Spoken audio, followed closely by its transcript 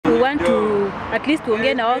want to at least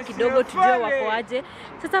tuongee na wao kidogo tujue wako aje.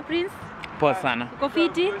 Sasa Prince, poa sana. Uko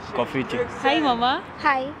fiti? Uko fiti. Hi mama.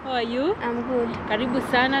 Hi. How are you? I'm good. Karibu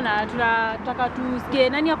sana na tunataka tusikie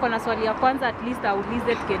nani ako na swali ya kwanza at least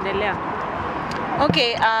aulize tukiendelea.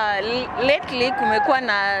 Okay, lately kumekuwa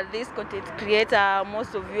na this content creator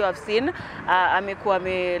most of you have seen amekuwa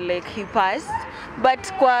like he passed,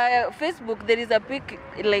 but kwa Facebook there is a pic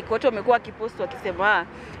like watu wamekuwa kipost wakisema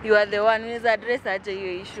you are the one. Unaweza address aje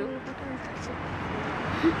hiyo issue?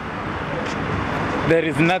 There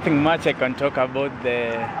is nothing much I can talk about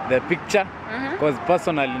the picture because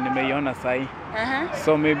personally nimeiona sahi.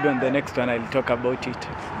 So maybe on the next one I'll talk about it.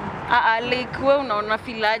 Like we unaona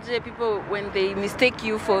feel aje people when they mistake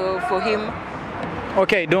you for him?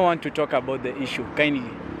 Okay, I don't want to talk about the issue. Kindly,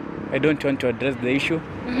 I don't want to address the issue.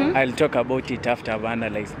 I'll talk about it after I've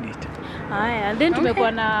analyzed it. And then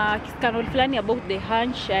tumekuwa na scandal fulani about the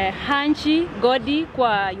Hunch, Goddy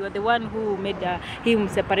kwa you are the one who made him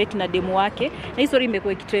separate na demu wake. Na hii story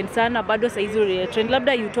imekuwa ikitrend sana, bado sasa hizo trend,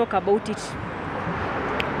 labda you talk about it.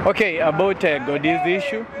 Okay, about Goddy's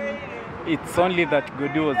issue, it's only that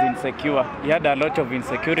Goddy was insecure. He had a lot of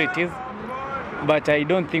insecurities, but I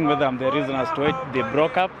don't think whether I'm the reason as to why they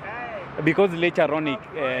broke up, because later on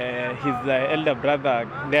his elder brother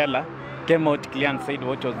Della came out clear and said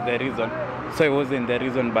what was the reason. So it wasn't the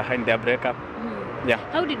reason behind their breakup. Yeah.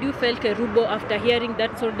 How did you feel, Kerubo, after hearing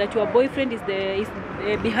that sort that your boyfriend is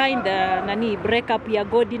behind the breakup ya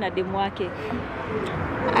Goddy na demu wake?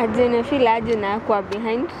 Aje feel aje na kwa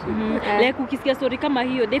behind. Like ukisikia story kama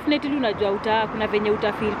hiyo definitely unajua kuna venye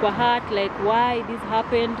utafeel kwa heart like why this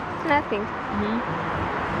happened. Nothing.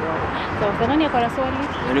 So nani akona swali?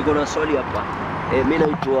 Niko na swali hapa. Mimi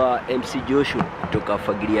naitwa MC Joshua kutoka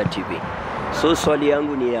Fagilia TV. So swali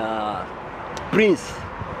yangu ni ya Prince.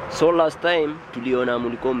 So last time tuliona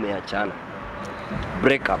mlikuwa mmeachana.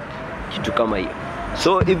 Break up. Kitu kama hiyo.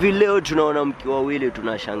 So hivi leo tunaona mkiwa wawili,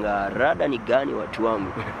 tunashangaa rada ni gani watu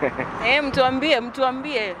wangu?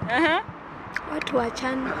 Mtuambie. Watu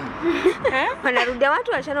wachana. Wanarudia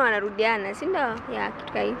watu wachana wanarudiana, si ndio? Ya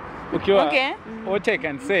kitu kai. Okay. What I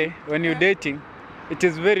can say when you're dating, it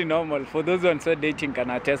is very normal for those who are dating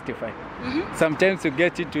can testify. Sometimes you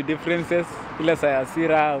get into differences, ila saa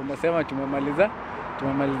hasira unasema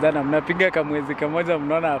tumemalizana, mnapiga kama mwezi kimoja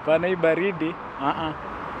mnaona hapana hii baridi.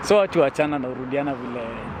 So watu wachana na urudiana vile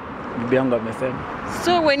bibi yangu amesema.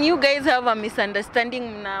 So when you guys have a misunderstanding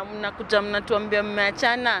mnakuja mnatuambia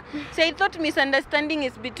mmeachana. So I thought misunderstanding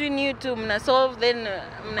is between you two, mnasolve then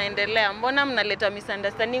mnaendelea. Mbona mnaleta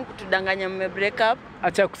misunderstanding kutudanganya mme break up?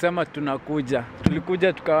 Acha kusema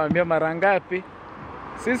tulikuja tukawaambia mara ngapi?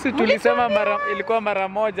 Sisi tulisema ilikuwa mara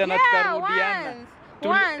moja na tukarudiana.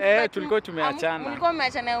 Tulikuwa tumeachana. Mlikuwa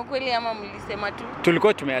mmeachana ukweli ama mlisema tu?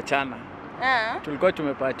 Tulikuwa tumeachana. Tulikuwa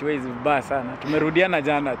tumepart ways vibaya sana. Tumerudiana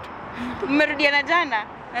jana tu. Mmerudiana jana?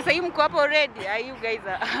 Na sasa hivi mko hapo already. Are you guys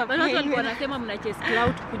Watu walikuwa wanasema mna chase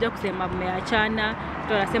cloud kuja kusema mmeachana.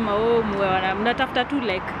 Watu wanasema mnatafuta tu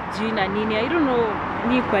like jina nini. I don't know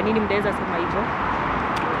ni kwa nini mnaweza sema hivyo.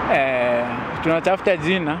 Tunatafuta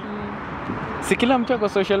jina. Si kila mtu kwa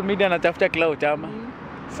social media anatafuta cloud ama.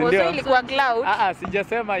 Ndio ilikuwa cloud.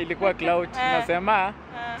 Sijasema ilikuwa cloud. Nasema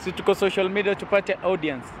si tuko social media tupate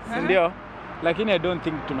audience. Ndio. Lakini I don't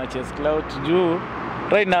think tuna chase cloud juu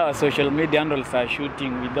right now our social media handles are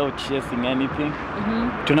shooting without chasing anything.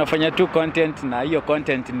 Tunafanya tu content na hiyo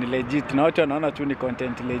content ni legit na watu wanaona tu ni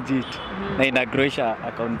content legit na inagrowsha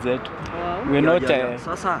account zetu. We not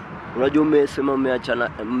sasa unajua umesema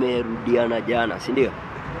mmerudiana jana, si ndio?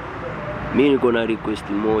 Mimi niko na request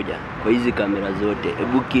moja kwa hizi kamera zote.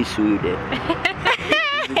 Hebu kisu ile.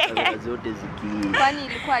 Kamera zote kwani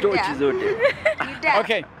ilikuwa tochi zote.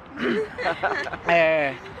 Okay.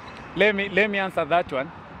 Let me answer that one.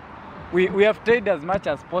 We have tried as much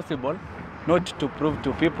as possible not to prove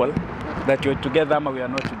to people that you're together or we are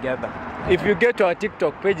not together. If you get to our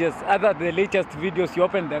TikTok pages, other the latest videos, you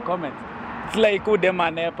open the comments. It's like udema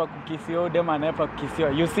anaepa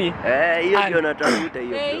kukisio, you see? Hiyo ndio natafuta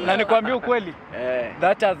hiyo. Na nikwambia ukweli.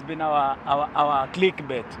 That has been our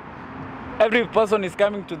clickbait. Every person is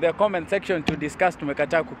coming to the comment section to discuss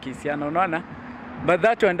tumekataa kukisiana, unaona? But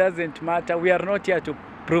that one doesn't matter. We are not here to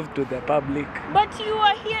prove to the public. But you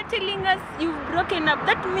are here telling us you've broken up.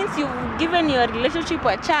 That means you've given your relationship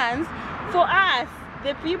a chance. For us,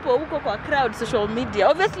 the people who kwa crowd social media,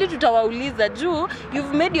 obviously tutawauliza juu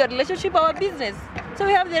you've made your relationship our business. So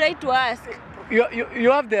we have the right to ask.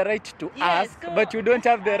 You have the right to ask, but you don't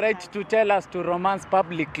have the right to tell us to romance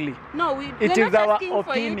publicly. No, it is our opinion.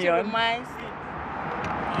 For you to romance.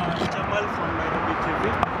 Jamal from Nairobi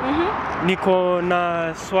TV. Niko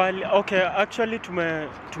na swali. Okay, actually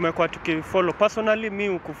tumekuwa tukifollow. Personally mi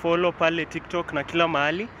ukufollow pale TikTok na kila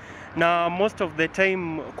mahali. Na most of the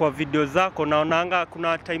time kwa video zako naonanga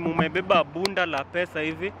kuna time umebeba bunda la pesa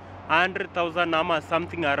hivi 100,000 ama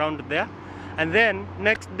something around there. And then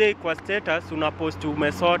next day kwa status unapost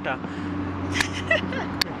umesota.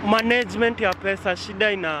 Management ya pesa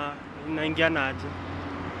shida inaingiana aje?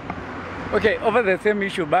 Okay, over the same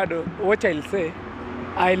issue, bado, what I'll say,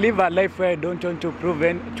 I live a life where I don't want to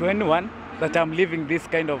prove to anyone that I'm living this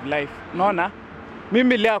kind of life. Unaona?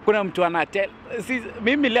 Mimi leo hakuna mtu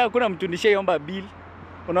mimi leo hakuna mtu nishaiomba bill.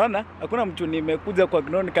 Unaona? Hakuna mtu nimekuja kwa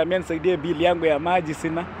ground kama nisaidie bill yangu ya maji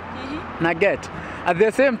sina. Na get. At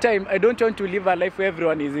the same time, I don't want to live a life where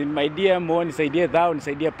everyone is in my DM, nisaidie thou,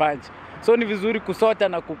 nisaidie punch. So ni vizuri kusota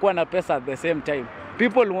na kukua na pesa at the same time.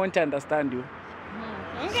 People won't understand you.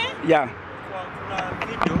 Okay. Yeah. Kuna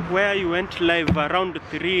video where you went live around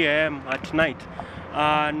 3 AM at night.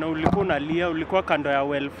 Na ulikuwa unalia, ulikuwa kando ya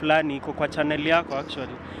well fulani iko kwa channel yako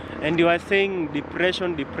actually. And you are saying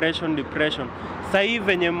depression. Sasa hivi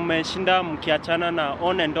venye mmeshinda mkiachana na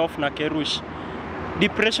on and off na Kerush.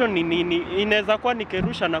 Depression ni nini? Inaweza kuwa ni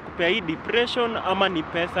Kerush anakupea hii depression ama ni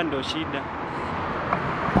pesa ndio shida?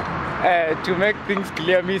 To make things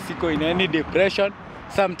clear, me siko in any depression.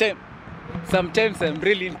 Sometimes I'm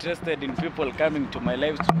really interested in people coming to my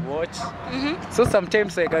live to watch. So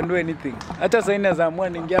sometimes I can do anything. Hata saa ina za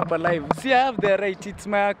mwana ningia hapa live. See, I have the right, it's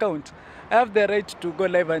my account. I have the right to go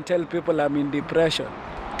live and tell people I'm in depression.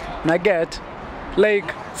 Na get,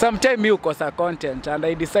 like, sometimes you cause a content and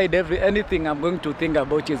I decide anything I'm going to think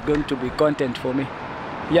about is going to be content for me.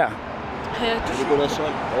 Yeah.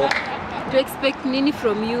 To expect nini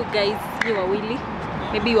from you guys, you wawili?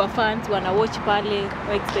 Maybe your fans wanna watch pale,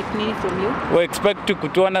 we expect nini from you? We expect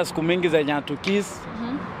kutuona siku mingi zenye hatukis.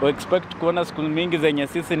 We expect kuona siku mingi zenye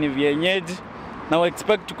sisi ni vienyeji. Na we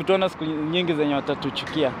expect kutuona siku nyingi zenye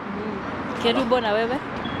watatuchukia. Kerubo na wewe?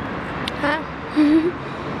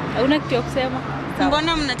 Hauna kitu ya kusema?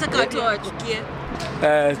 Mbona mnataka watu wachukie?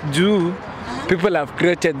 Juu people have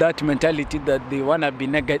created that mentality that they wanna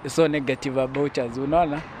be so negative about us,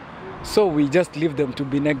 unaona? So we just leave them to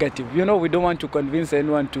be negative. You know, we don't want to convince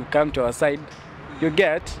anyone to come to our side. You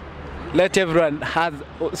get? Let everyone has...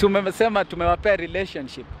 So umesema tumewapea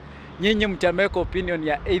relationship. Nyinyi mtameka opinion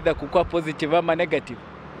ya either kukua positive ama negative.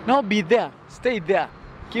 No, be there. Stay there.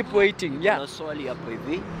 Keep waiting. Yeah. Kuna swali hapo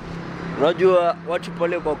hivi. Unajua watu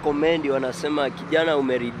pale kwa comment wanasema kijana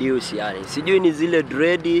umereduce yani. Sijui ni zile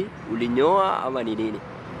dread ulinyoa ama ni nini.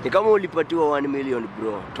 Ni kama ulipatiwa 1 million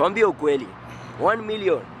bro. Tuambie ukweli. 1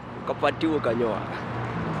 million ukapatiwa kanyoa.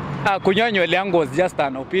 Kunyoa nywele yangu was just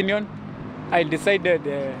an opinion. I decided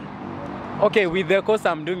okay, with the course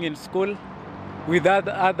I'm doing in school, with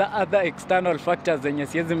other external factors zenye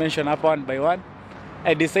siwezi mention hapa one by one,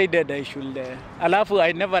 I decided I should alafu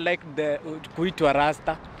I never liked the kuitwa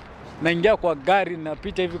rasta. Naingia kwa gari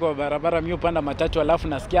napita hivi kwa barabara mimi upanda matatu alafu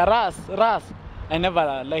nasikia ras. I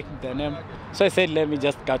never liked the name. So I said let me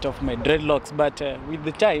just cut off my dreadlocks, but with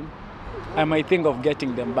the time I might think of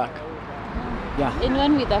getting them back. Yeah.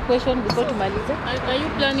 Anyone with a question before tumalize? Are you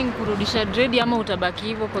planning kurudisha dread ama utabaki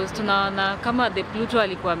hivyo? Because tunaona kama the Pluto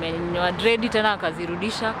alikuwa amenyoa dread tena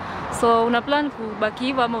akazirudisha. So una plan kubaki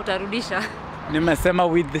hivyo ama utarudisha? Nimesema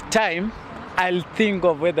with the time I'll think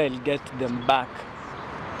of whether I'll get them back.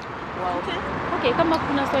 Wow. Okay, kama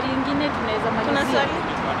kuna swali lingine tunaweza malizia.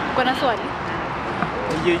 Kuna swali?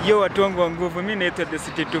 Yo watu wangu wa nguvu, mimi naitwa The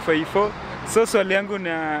City 254. So swali yangu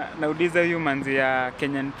nauliza huyu manzi ya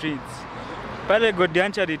Kenyan Prince. Pale Goddy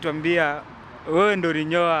alituambia wewe ndio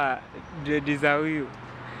ulinyoa dread za huyu.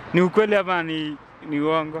 Ni ukweli ama ni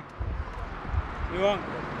uongo? Ni uongo.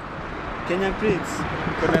 Kenyan Prince,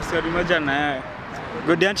 kuna swali moja na yeye.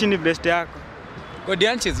 Goddy ni best yako. Goddy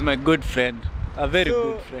is my good friend. A very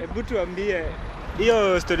good friend. Hebu tuambie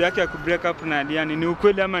hiyo story yake ya kubreak up na Ariane ni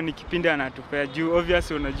ukweli ama ni kipindi anatupea juu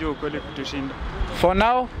obviously unajua ukweli kutushinda. For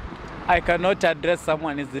now I cannot address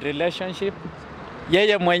someone's relationship.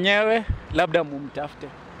 Yeye mwenyewe labda mumtafute.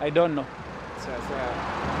 I don't know.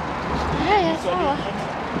 Sawa.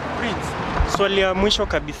 Prince, swali ya mwisho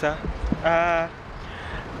kabisa.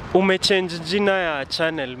 Umechange jina ya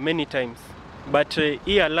channel many times. But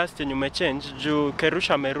hii last yenye umechange juu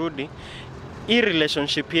Kerusha amerudi. Hii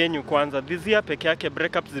relationship yenyu kwanza this year peke yake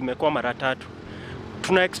breakups zimekuwa mara 3.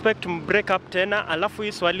 Tuna expect break up tena alafu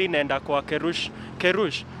hii swali inaenda kwa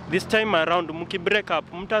Kerush this time around mki break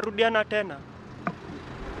up mtarudiana tena?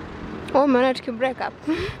 Maana tuki break up.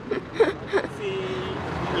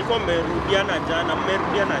 Nilikuwa mmerudiana jana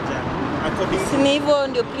according si hivyo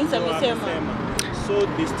ndio Prince amesema. So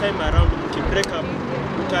this time around mki break up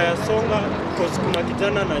tutayasonga because kuna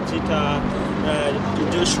kijana anajiita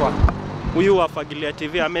Joshua. Huyu wa Fagilia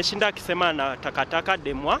TV ameshinda akisema na takataka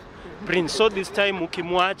demwa Prince. So this time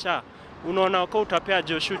ukimwacha unaona kwa utapea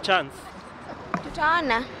Joshua chance.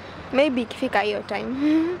 Tutaona. Maybe ikifika hiyo time.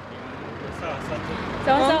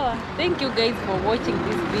 Sawa. Thank you guys for watching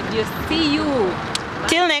this video. See you.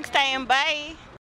 Till next time. Bye.